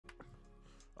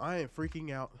I am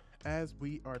freaking out as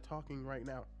we are talking right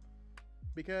now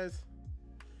because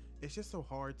it's just so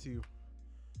hard to.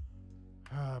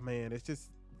 Oh man, it's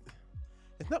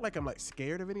not like I'm like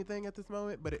scared of anything at this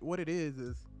moment, but what it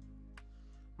is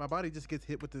my body just gets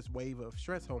hit with this wave of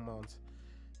stress hormones,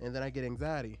 and then I get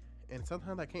anxiety, and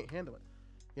sometimes I can't handle it.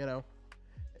 You know,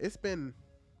 it's been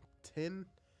 9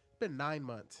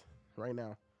 months right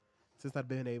now since I've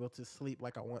been able to sleep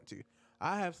like I want to.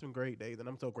 I have some great days, and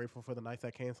I'm so grateful for the nights I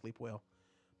can sleep well.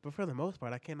 But for the most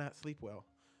part, I cannot sleep well.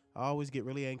 I always get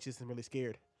really anxious and really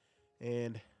scared.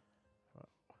 And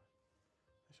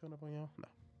showing up on y'all? No.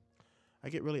 I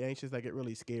get really anxious. I get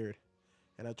really scared.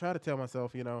 And I try to tell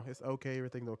myself, it's okay.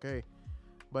 Everything's okay.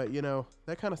 But,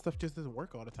 that kind of stuff just doesn't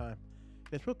work all the time.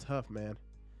 And it's real tough, man.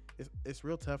 It's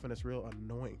real tough, and it's real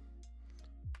annoying.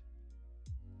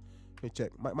 Let me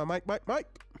check.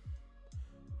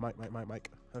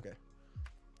 Mic. Okay.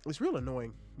 It's real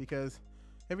annoying because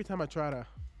every time I try to,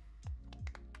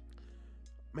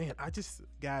 man,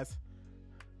 guys,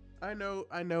 I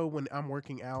know when I'm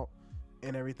working out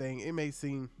and everything, it may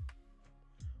seem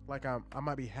like I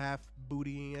might be half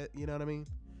bootying it, you know what I mean?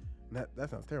 That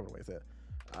sounds terrible the way I said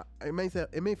it.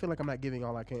 It may feel like I'm not giving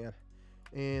all I can,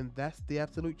 and that's the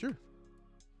absolute truth.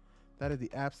 That is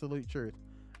the absolute truth.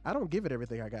 I don't give it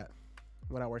everything I got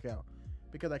when I work out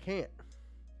because I can't.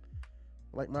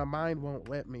 Like, my mind won't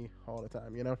let me all the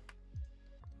time,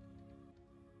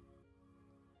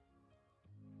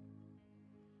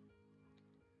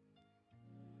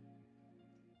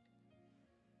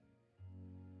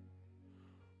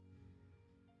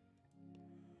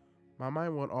 My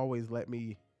mind won't always let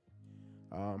me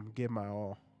give my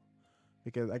all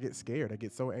because I get scared. I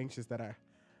get so anxious that I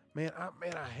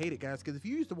hate it, guys. Because if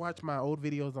you used to watch my old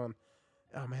videos on,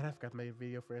 oh man, I forgot to make a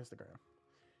video for Instagram.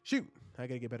 Shoot, I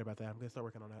gotta get better about that. I'm gonna start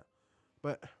working on that.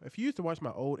 But if you used to watch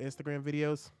my old Instagram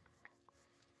videos,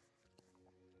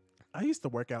 I used to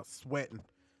work out sweating,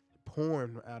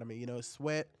 pouring out of me,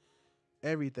 sweat,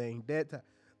 everything,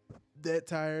 dead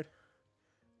tired.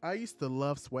 I used to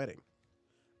love sweating.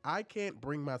 I can't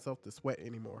bring myself to sweat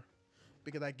anymore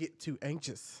because I get too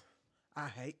anxious.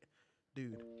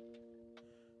 Dude,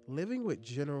 living with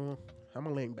I'm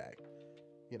gonna lean back,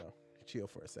 chill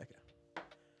for a second.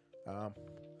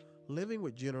 Living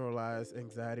with generalized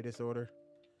anxiety disorder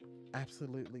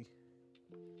absolutely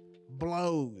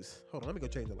blows. Hold on, let me go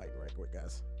change the lighting right quick,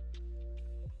 guys.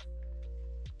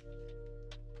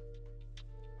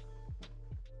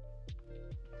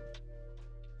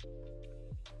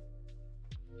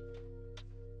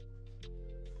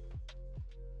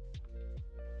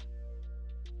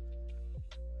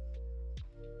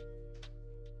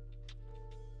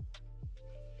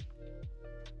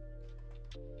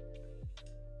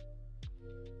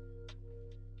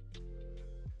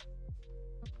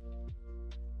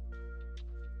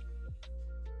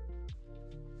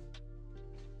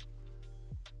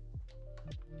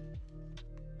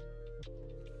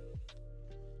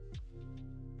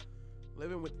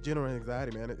 Living with general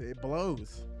anxiety, man, it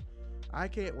blows. I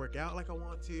can't work out like I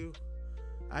want to.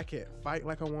 I can't fight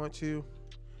like I want to.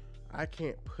 I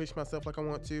can't push myself like I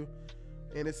want to.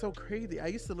 And it's so crazy. I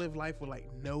used to live life with like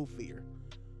no fear,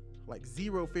 like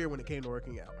zero fear when it came to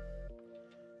working out.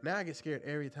 Now I get scared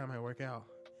every time I work out.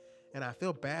 And I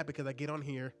feel bad because I get on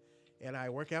here and I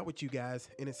work out with you guys.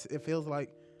 And it feels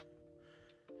like,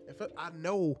 I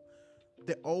know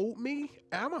the old me,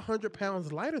 I'm 100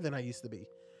 pounds lighter than I used to be.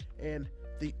 And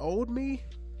the old me,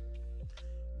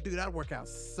 dude, I'd work out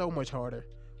so much harder,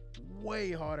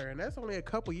 way harder. And that's only a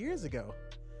couple years ago,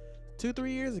 2-3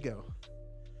 years ago.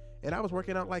 And I was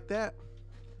working out like that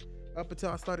up until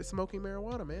I started smoking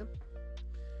marijuana, man.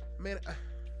 Man,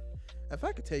 if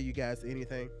I could tell you guys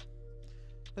anything,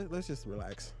 let's just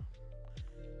relax.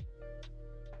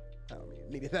 I don't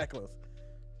need it that close.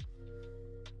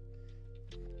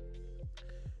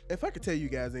 If I could tell you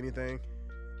guys anything,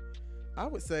 I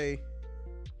would say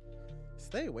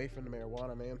stay away from the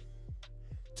marijuana, man.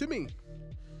 To me,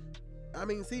 I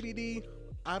mean, CBD,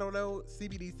 I don't know.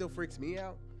 CBD still freaks me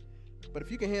out. But if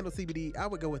you can handle CBD, I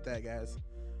would go with that, guys.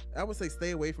 I would say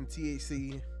stay away from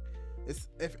THC.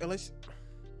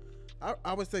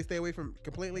 I would say stay away from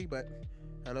completely, but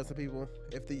I know some people,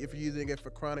 if you're using it for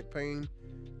chronic pain,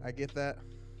 I get that.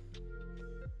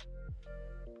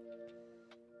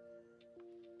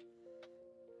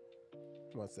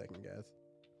 One second, guys.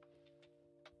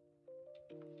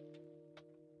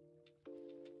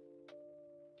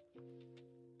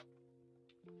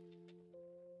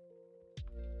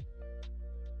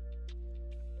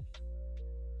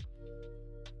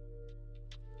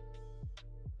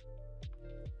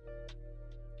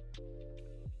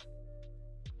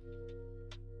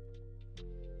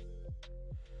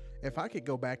 If I could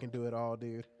go back and do it all,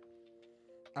 dude,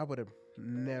 I would have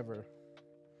never,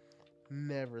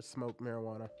 never smoked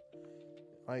marijuana.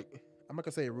 Like, I'm not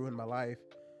gonna say it ruined my life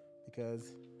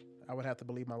because I would have to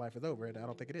believe my life is over, and I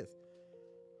don't think it is.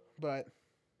 But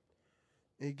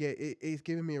it's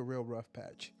giving me a real rough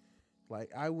patch. Like,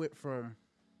 I was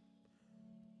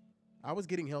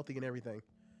getting healthy and everything.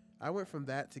 I went from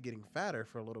that to getting fatter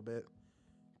for a little bit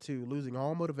to losing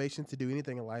all motivation to do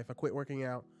anything in life. I quit working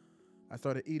out. I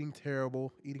started eating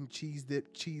terrible, eating cheese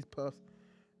dip, cheese puffs.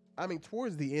 I mean,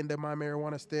 towards the end of my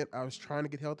marijuana stint, I was trying to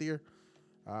get healthier.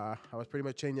 I was pretty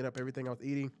much changing up everything I was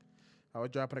eating. I was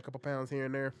dropping a couple pounds here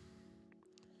and there.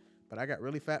 But I got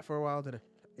really fat for a while, then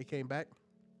it came back.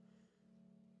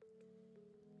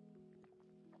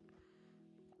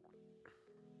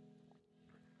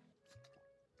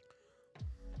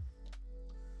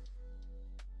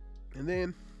 And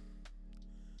then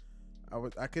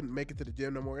I couldn't make it to the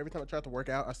gym no more. Every time I tried to work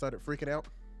out, I started freaking out.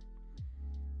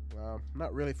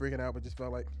 Not really freaking out, but just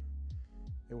felt like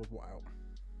it was wild.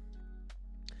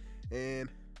 And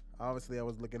obviously I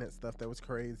was looking at stuff that was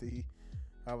crazy.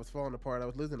 I was falling apart. I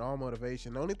was losing all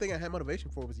motivation. The only thing I had motivation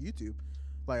for was YouTube.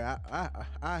 Like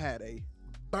I had a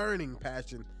burning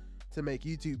passion to make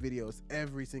YouTube videos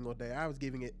every single day. I was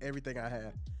giving it everything I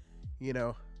had, you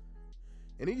know.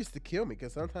 And it used to kill me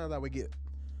because sometimes I would get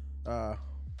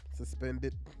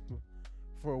suspended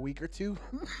for a week or two.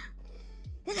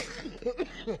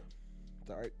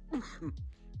 Sorry.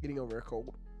 Getting over a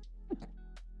cold.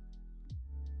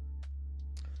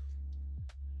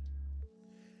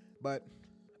 But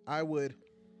I would,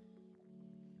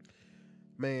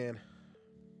 man,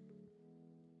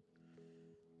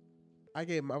 I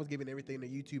was giving everything to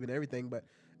YouTube and everything, but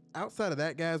outside of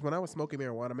that, guys, when I was smoking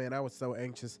marijuana, man, I was so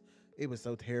anxious. It was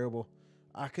so terrible.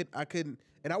 I couldn't,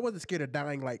 and I wasn't scared of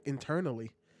dying like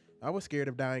internally. I was scared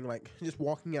of dying like just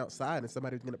walking outside and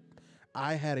somebody was gonna.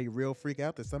 I had a real freak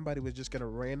out that somebody was just gonna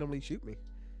randomly shoot me.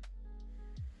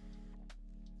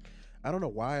 I don't know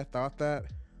why I thought that,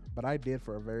 but I did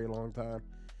for a very long time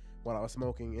while I was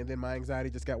smoking, and then my anxiety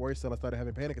just got worse till I started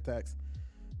having panic attacks.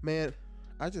 Man,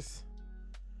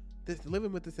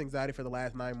 living with this anxiety for the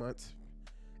last 9 months.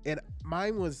 And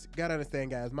mine was, gotta understand,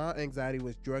 guys, my anxiety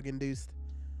was drug induced.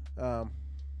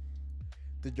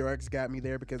 The drugs got me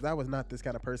there because I was not this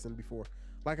kind of person before.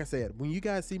 Like I said, when you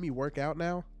guys see me work out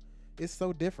now, it's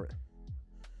so different.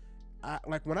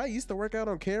 Like when I used to work out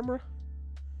on camera,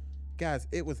 guys,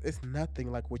 it's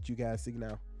nothing like what you guys see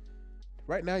now.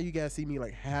 Right now, you guys see me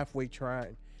like halfway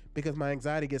trying because my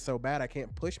anxiety gets so bad I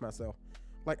can't push myself.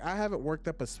 Like I haven't worked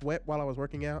up a sweat while I was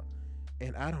working out,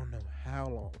 and I don't know how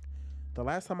long. The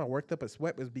last time I worked up a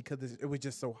sweat was because it was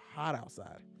just so hot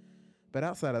outside. But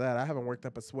outside of that, I haven't worked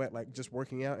up a sweat like just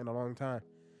working out in a long time.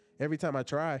 Every time I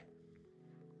try,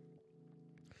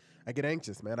 I get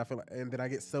anxious, man. I feel like, and then I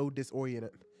get so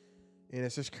disoriented, and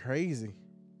it's just crazy.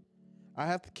 I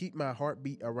have to keep my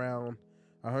heartbeat around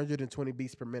 120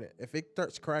 beats per minute. If it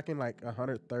starts cracking like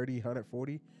 130,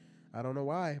 140, I don't know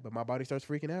why, but my body starts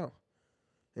freaking out.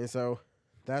 And so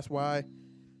that's why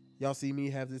y'all see me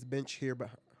have this bench here, but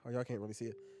y'all can't really see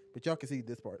it, but y'all can see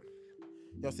this part.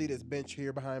 Y'all see this bench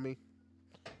here behind me.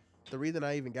 The reason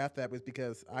I even got that was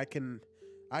because I couldn't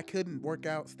work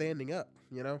out standing up,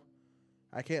 you know?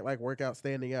 I can't like work out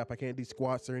standing up. I can't do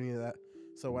squats or any of that.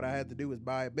 So what I had to do was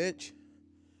buy a bench.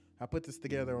 I put this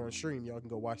together on stream. Y'all can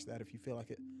go watch that if you feel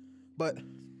like it. But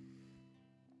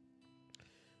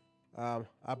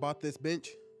I bought this bench.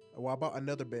 Well, I bought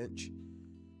another bench,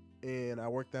 and I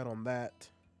worked out on that.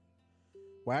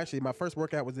 Well, actually, my first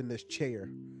workout was in this chair.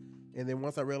 And then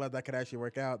once I realized I could actually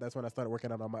work out, that's when I started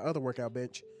working out on my other workout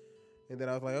bench. And then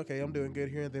I was like, okay, I'm doing good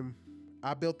here. And then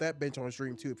I built that bench on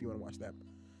stream too, if you want to watch that.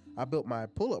 I built my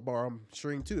pull-up bar on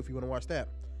stream too, if you want to watch that.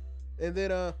 And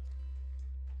then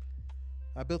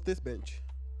I built this bench.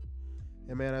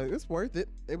 And man, it's worth it.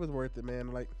 It was worth it,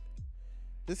 man. Like,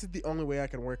 this is the only way I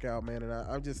can work out, man. And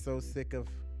I'm just so sick of,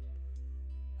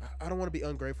 I don't want to be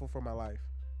ungrateful for my life.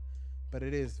 But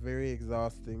it is very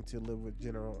exhausting to live with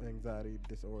general anxiety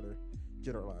disorder,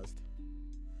 generalized.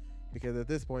 Because at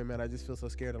this point, man, I just feel so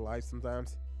scared of life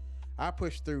sometimes. I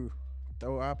push through.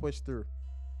 Though I push through.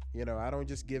 You know, I don't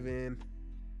just give in.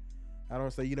 I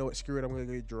don't say, you know what, screw it, I'm going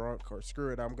to get drunk. Or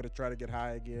screw it, I'm going to try to get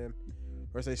high again.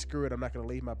 Or say, screw it, I'm not going to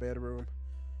leave my bedroom.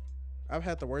 I've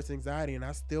had the worst anxiety, and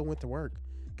I still went to work.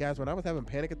 Guys, when I was having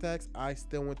panic attacks, I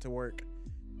still went to work.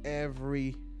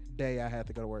 Every day I had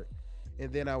to go to work.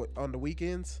 And then I would, on the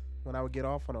weekends, when I would get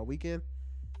off on a weekend,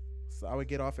 so I would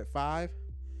get off at 5.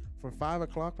 From 5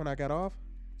 o'clock when I got off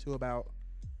to about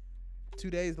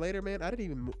 2 days later, man,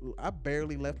 I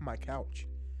barely left my couch.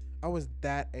 I was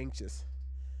that anxious.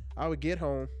 I would get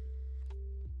home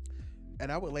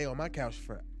and I would lay on my couch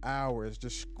for hours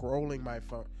just scrolling my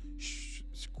phone,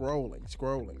 scrolling.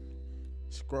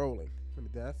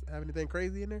 Did I have anything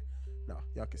crazy in there? No,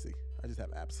 y'all can see. I just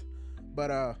have apps. But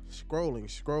scrolling,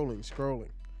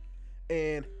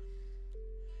 and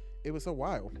it was so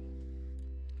wild.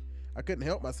 I couldn't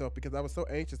help myself because I was so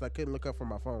anxious I couldn't look up from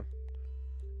my phone.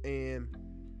 And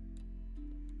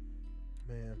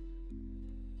man,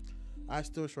 I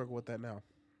still struggle with that now.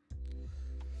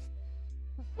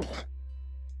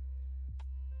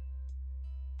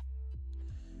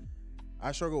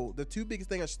 I struggle. The two biggest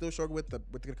things I still struggle with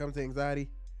when it comes to anxiety,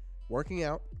 working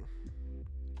out.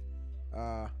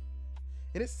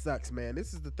 And it sucks, man.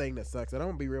 This is the thing that sucks. And I'm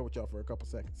gonna be real with y'all for a couple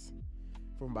seconds.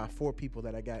 From my 4 people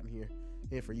that I got in here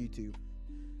and for YouTube.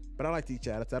 But I like to eat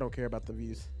shout-outs. I don't care about the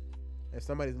views. If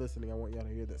somebody's listening, I want y'all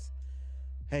to hear this.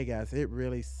 Hey guys,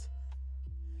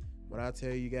 when I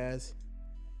tell you guys,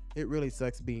 it really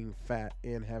sucks being fat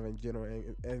and having general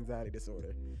anxiety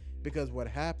disorder. Because what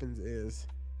happens is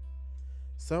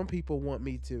some people want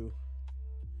me to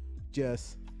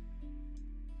just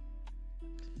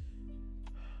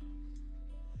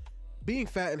being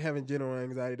fat and having general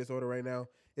anxiety disorder right now.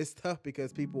 It's tough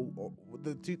because people,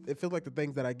 it feels like the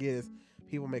things that I get is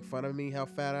people make fun of me how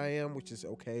fat I am, which is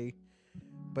okay,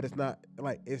 but it's not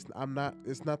like it's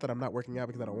not that I'm not working out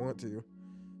because I don't want to,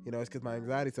 you know. It's because my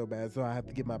anxiety's so bad, so I have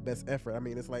to give my best effort. I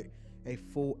mean, it's like a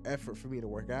full effort for me to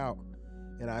work out,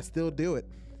 and I still do it.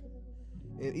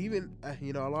 And even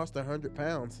I lost 100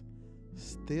 pounds.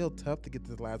 Still tough to get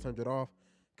this last 100 off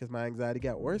because my anxiety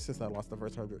got worse since I lost the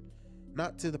first 100.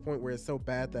 Not to the point where it's so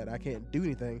bad that I can't do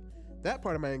anything. That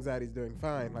part of my anxiety is doing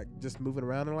fine, like just moving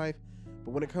around in life.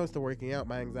 But when it comes to working out,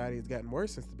 my anxiety has gotten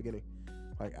worse since the beginning.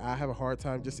 Like I have a hard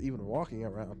time just even walking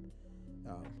around.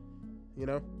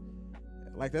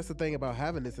 Like that's the thing about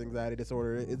having this anxiety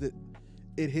disorder is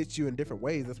it hits you in different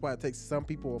ways. That's why it takes some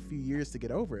people a few years to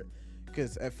get over it.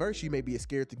 Because at first you may be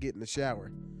scared to get in the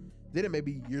shower. Then it may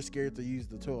be you're scared to use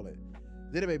the toilet.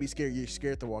 Then it may be you're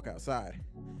scared to walk outside.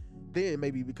 Then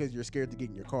maybe because you're scared to get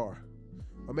in your car.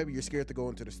 Or maybe you're scared to go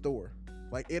into the store.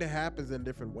 Like it happens in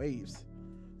different waves.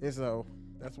 And so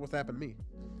that's what's happened to me.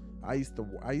 I used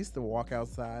to walk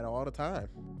outside all the time.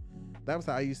 That was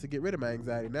how I used to get rid of my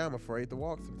anxiety. Now I'm afraid to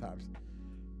walk sometimes.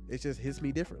 It just hits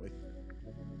me differently.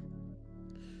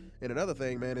 And another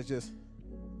thing, man, is just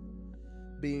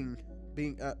being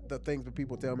the things that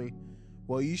people tell me,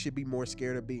 well, you should be more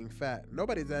scared of being fat.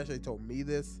 Nobody's actually told me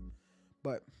this,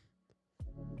 but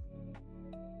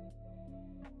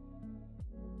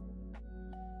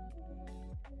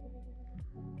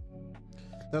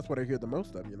that's what I hear the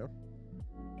most of, you know.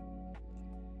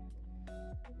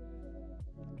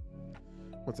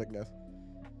 One second, guys.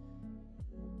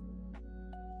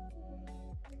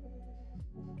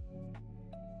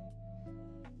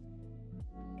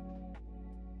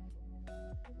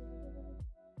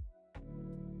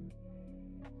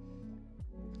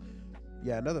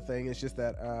 Yeah, another thing is just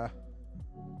that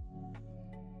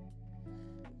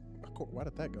why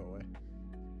did that go away?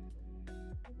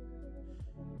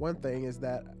 One thing is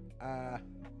that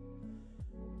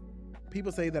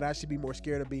people say that I should be more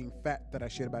scared of being fat than I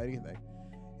should about anything.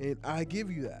 And I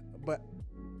give you that. But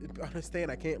understand,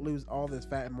 I can't lose all this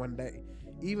fat in one day.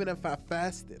 Even if I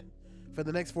fasted for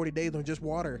the next 40 days on just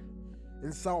water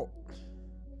and salt.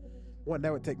 One,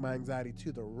 that would take my anxiety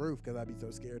to the roof because I'd be so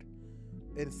scared.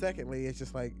 And secondly, it's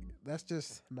just like, that's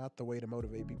just not the way to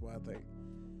motivate people, I think.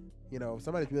 You know, if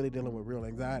somebody's really dealing with real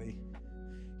anxiety,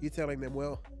 you're telling them,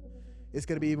 well, it's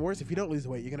going to be even worse if you don't lose the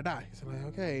weight. You're going to die. So I'm like,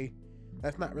 okay,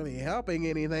 that's not really helping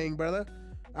anything, brother.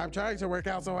 I'm trying to work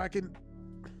out so I can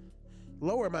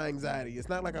lower my anxiety. It's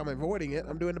not like I'm avoiding it.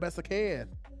 I'm doing the best I can.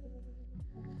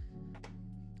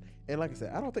 And like I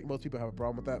said, I don't think most people have a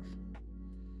problem with that.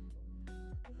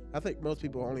 I think most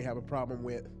people only have a problem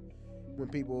with when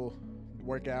people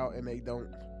work out and they don't,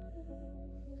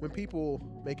 when people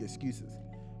make excuses.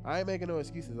 I ain't making no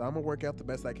excuses. I'm gonna work out the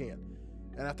best I can.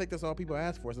 And I think that's all people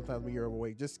ask for sometimes when you're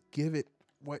overweight. Just give it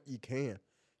what you can. And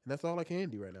that's all I can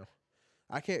do right now.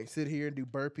 I can't sit here and do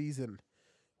burpees and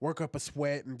work up a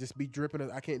sweat and just be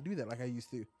dripping. I can't do that like I used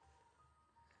to.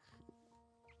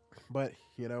 But,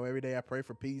 you know, every day I pray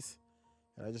for peace.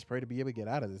 And I just pray to be able to get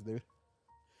out of this, dude.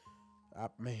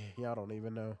 Man, y'all don't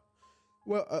even know.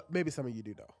 Well, maybe some of you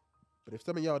do know. But if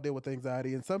some of y'all deal with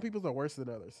anxiety, and some people's are worse than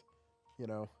others, you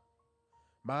know,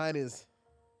 mine is,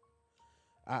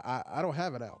 I don't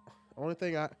have it out. Only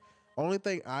thing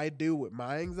I do with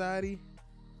my anxiety,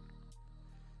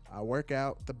 I work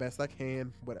out the best I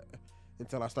can, but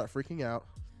until I start freaking out.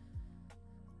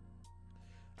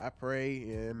 I pray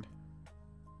and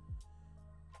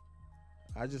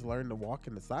I just learned to walk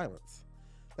in the silence.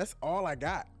 That's all I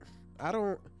got. I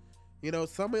don't,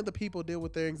 some of the people deal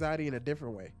with their anxiety in a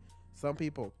different way. Some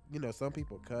people, some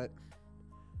people cut,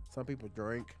 some people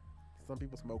drink, some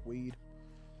people smoke weed,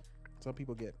 some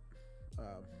people get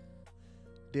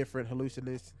different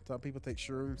hallucinations, some people take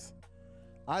shrooms.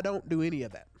 I don't do any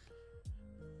of that.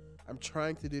 I'm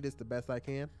trying to do this the best I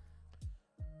can.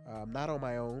 Not on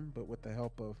my own, but with the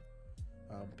help of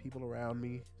people around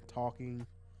me, talking,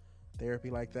 therapy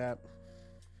like that,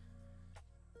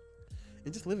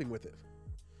 and just living with it.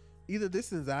 Either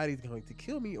this anxiety is going to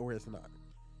kill me or it's not.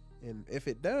 And if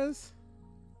it does,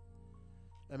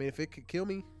 if it could kill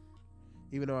me,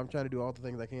 even though I'm trying to do all the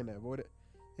things I can to avoid it,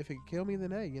 if it could kill me,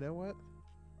 then hey, you know what?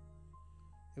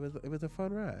 It was a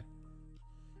fun ride.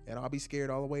 And I'll be scared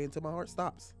all the way until my heart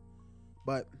stops.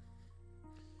 But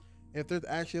if there's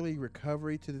actually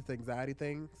recovery to this anxiety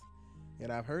things,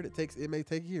 and I've heard it may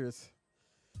take years.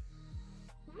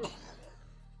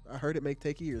 I heard it may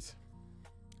take years.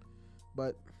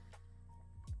 But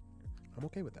I'm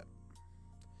okay with that.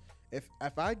 If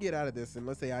I get out of this, and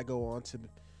let's say I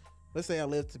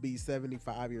live to be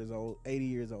 75 years old, 80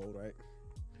 years old, right?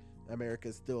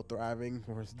 America's still thriving,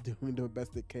 or is doing the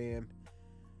best it can,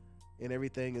 and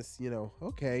everything is,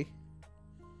 okay.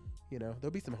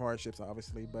 There'll be some hardships,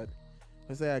 obviously, but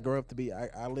let's say I live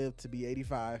to be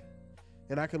 85,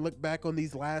 and I can look back on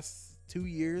these last 2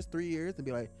 years, 3 years, and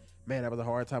be like, man, that was a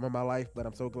hard time in my life, but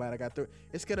I'm so glad I got through it.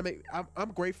 It's gonna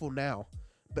I'm grateful now,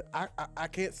 but I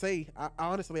can't say,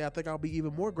 honestly, I think I'll be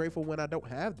even more grateful when I don't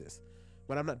have this,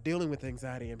 when I'm not dealing with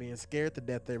anxiety and being scared to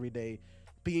death every day,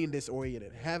 being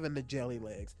disoriented, having the jelly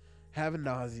legs, having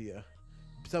nausea,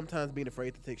 sometimes being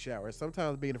afraid to take showers,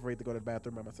 sometimes being afraid to go to the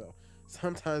bathroom by myself,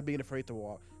 sometimes being afraid to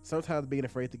walk, sometimes being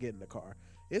afraid to get in the car.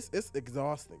 It's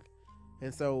exhausting.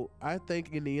 And so I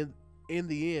think in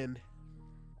the end,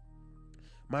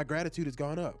 my gratitude has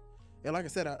gone up. And like I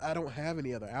said, I don't have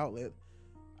any other outlet.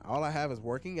 All I have is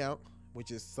working out, which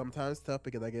is sometimes tough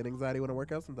because I get anxiety when I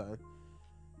work out sometimes.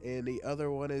 And the other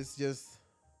one is just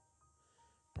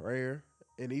prayer.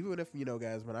 And even if,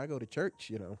 guys, when I go to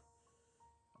church,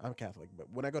 I'm Catholic, but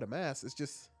when I go to mass, it's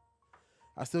just,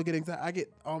 I still get anxiety. I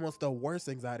get almost the worst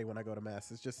anxiety when I go to mass.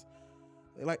 It's just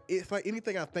it's like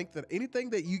anything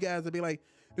that you guys would be like,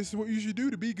 this is what you should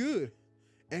do to be good.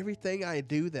 Everything I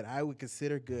do that I would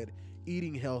consider good,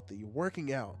 eating healthy,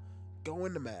 working out,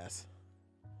 going to mass,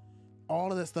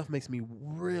 all of that stuff makes me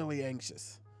really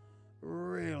anxious.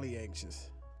 Really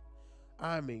anxious.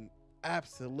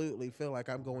 Absolutely feel like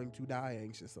I'm going to die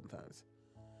anxious sometimes.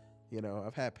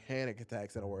 I've had panic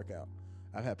attacks at a workout.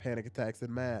 I've had panic attacks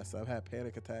in mass. I've had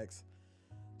panic attacks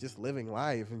just living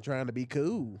life and trying to be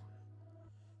cool.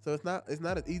 So it's not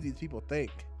as easy as people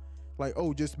think. Like,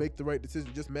 oh, just make the right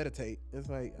decision, just meditate. It's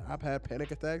like, I've had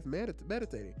panic attacks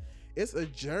meditating. It's a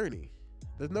journey.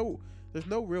 There's no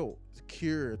real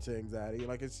cure to anxiety.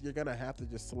 Like, you're gonna have to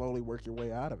just slowly work your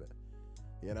way out of it.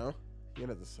 You're gonna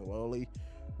have to slowly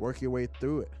work your way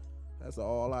through it. That's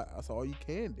all you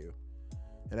can do.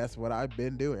 And that's what I've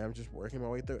been doing. I'm just working my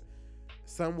way through it.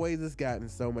 Some ways it's gotten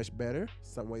so much better.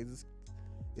 Some ways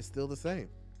it's still the same.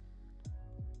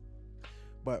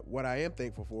 But what I am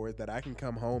thankful for is that I can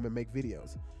come home and make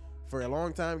videos. For a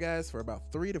long time, guys, for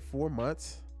about 3 to 4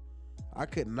 months, I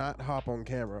could not hop on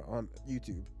camera on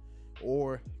YouTube,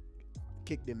 or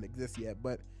Kick didn't exist yet,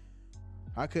 but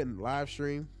I couldn't live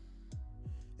stream.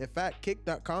 In fact,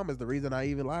 Kick.com is the reason I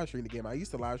even live streamed the game. I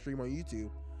used to live stream on YouTube,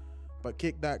 but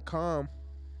Kick.com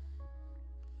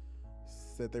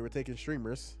said they were taking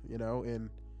streamers, and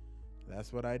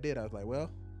that's what I did. I was like, well,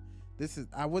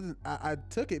 I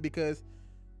took it because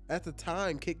at the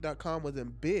time, Kick.com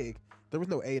wasn't big. There was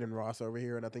no Aiden Ross over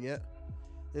here or nothing yet.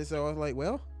 And so I was like,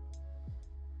 well,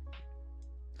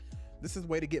 this is a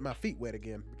way to get my feet wet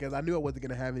again, because I knew I wasn't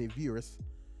going to have any viewers.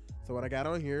 So when I got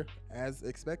on here, as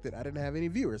expected, I didn't have any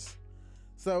viewers.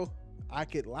 So I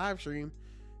could live stream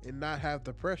and not have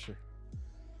the pressure.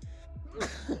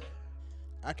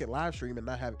 I could live stream and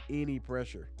not have any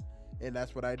pressure. And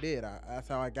that's what I did. That's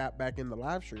how I got back into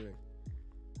live streaming.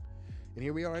 And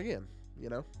here we are again,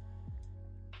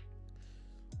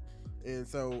 And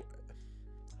so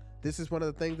this is one of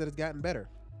the things that has gotten better.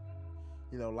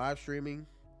 Live streaming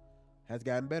has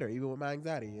gotten better. Even with my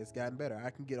anxiety, it's gotten better. I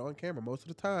can get on camera most of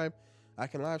the time. I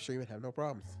can live stream and have no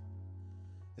problems.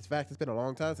 In fact, it's been a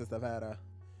long time since I've had a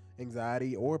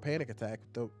anxiety or panic attack.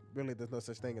 Though really, there's no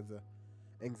such thing as a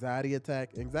anxiety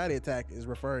attack. Anxiety attack is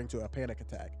referring to a panic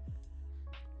attack,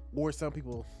 or some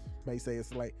people may say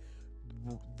it's like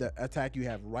the attack you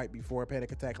have right before a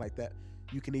panic attack, like that.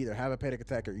 You can either have a panic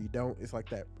attack or you don't. It's like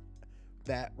that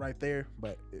that right there,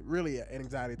 but it really an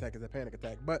anxiety attack is a panic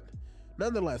attack. But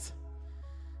nonetheless,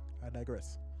 I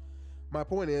digress. My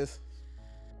point is,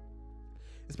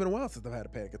 it's been a while since I've had a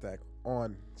panic attack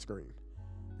on screen.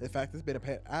 In fact, it's been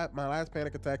my last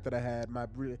panic attack that I had.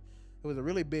 It was a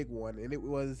really big one, and it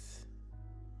was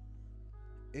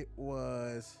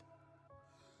I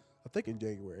think in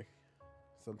January,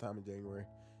 sometime in January.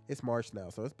 It's March now,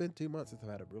 so it's been 2 months since I've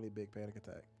had a really big panic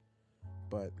attack.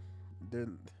 But there's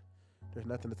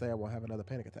nothing to say I won't have another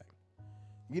panic attack.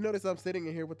 You notice I'm sitting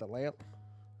in here with the lamp.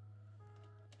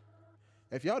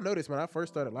 If y'all noticed, when I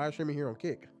first started live streaming here on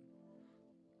Kick,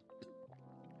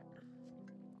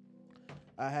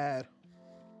 I had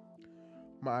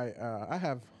I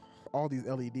have all these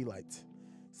LED lights,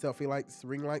 selfie lights,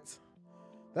 ring lights.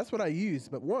 That's what I use.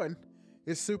 But one,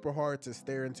 it's super hard to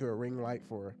stare into a ring light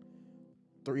for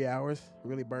 3 hours. It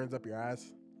really burns up your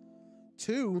eyes.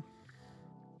 Two,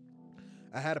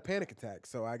 I had a panic attack,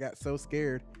 so I got so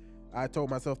scared. I told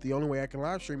myself the only way I can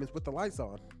live stream is with the lights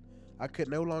on. I could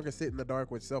no longer sit in the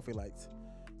dark with selfie lights,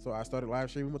 so I started live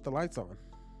streaming with the lights on,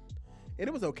 and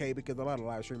it was okay because a lot of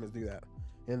live streamers do that.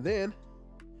 And then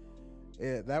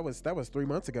that was 3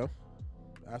 months ago.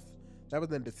 That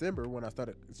was in December when I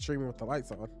started streaming with the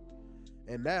lights on,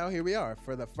 and now here we are.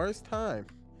 For the first time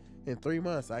in 3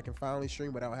 months, I can finally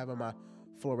stream without having my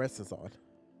fluorescence on.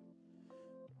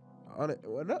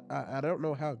 I don't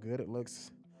know how good it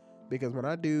looks, because when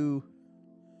I do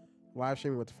live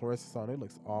streaming with the fluorescence on, it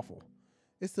looks awful.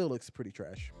 It still looks pretty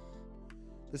trash.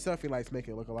 The selfie lights make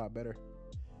it look a lot better.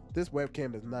 This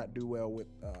webcam does not do well with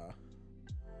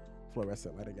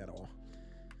fluorescent lighting at all.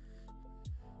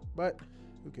 But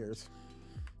who cares?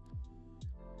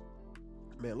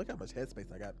 Man, look how much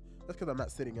headspace I got. That's because I'm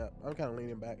not sitting up. I'm kind of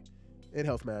leaning back. It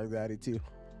helps my anxiety too.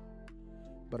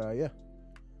 But yeah.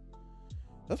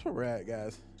 That's where we're at,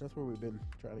 guys. That's where we've been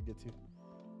trying to get to.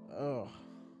 Oh.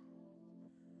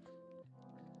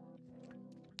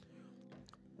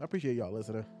 I appreciate y'all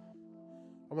listening.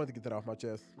 I wanted to get that off my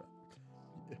chest.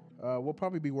 We'll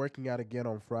probably be working out again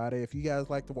on Friday. If you guys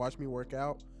like to watch me work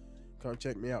out, come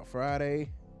check me out Friday.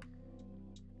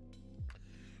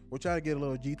 We'll try to get a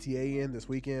little GTA in this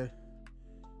weekend.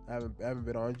 I haven't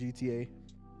been on GTA,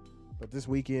 but this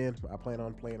weekend I plan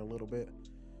on playing a little bit.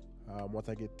 Once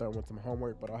I get done with some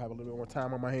homework, but I'll have a little bit more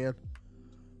time on my hand.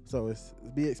 So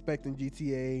be expecting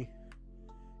GTA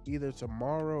either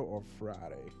tomorrow or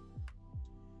Friday.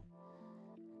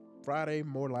 Friday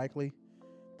more likely,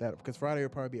 because Friday will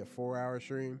probably be a 4-hour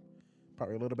stream,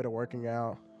 probably a little bit of working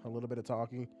out, a little bit of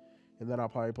talking, and then I'll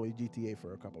probably play GTA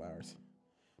for a couple hours,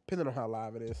 depending on how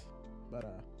live it is. But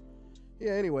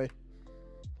yeah, anyway,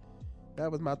 that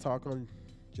was my talk on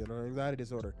general anxiety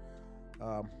disorder.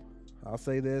 I'll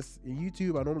say this, in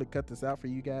YouTube I normally cut this out for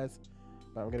you guys,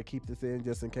 but I'm gonna keep this in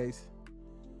just in case.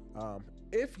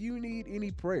 If you need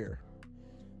any prayer,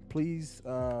 please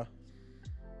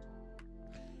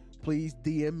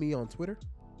DM me on Twitter.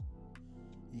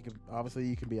 You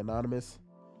can be anonymous.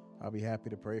 I'll be happy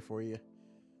to pray for you.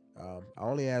 I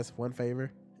only ask one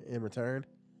favor in return,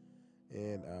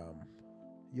 and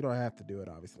you don't have to do it,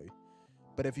 obviously.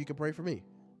 But if you can pray for me,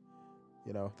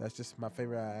 that's just my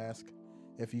favor I ask.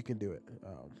 If you can do it,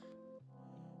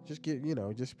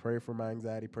 just pray for my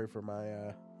anxiety, pray for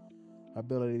my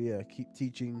ability to keep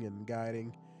teaching and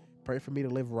guiding. Pray for me to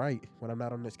live right when I'm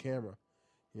not on this camera.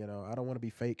 I don't want to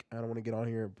be fake. I don't want to get on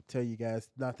here and tell you guys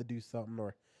not to do something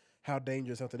or how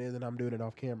dangerous something is and I'm doing it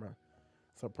off camera.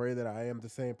 So pray that I am the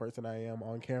same person I am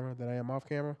on camera that I am off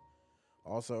camera.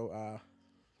 Also,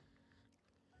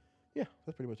 yeah,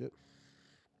 that's pretty much it.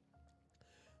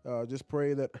 Just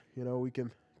pray that, we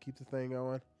can keep the thing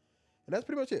going. And that's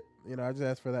pretty much it. I just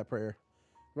ask for that prayer.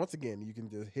 Once again, you can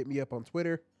just hit me up on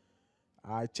Twitter.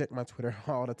 I check my Twitter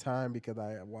all the time because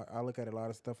I look at a lot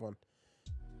of stuff on.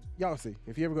 Y'all see.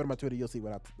 If you ever go to my Twitter, you'll see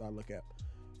what I look at.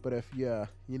 But if you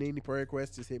need any prayer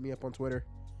requests, just hit me up on Twitter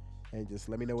and just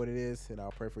let me know what it is, and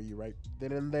I'll pray for you right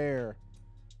then and there.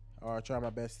 Or I'll try my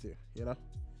best to, All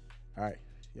right.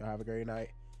 Y'all have a great night.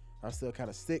 I'm still kind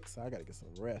of sick, so I got to get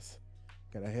some rest.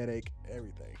 Got a headache,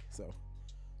 everything. So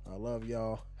I love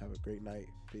y'all. Have a great night.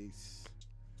 Peace.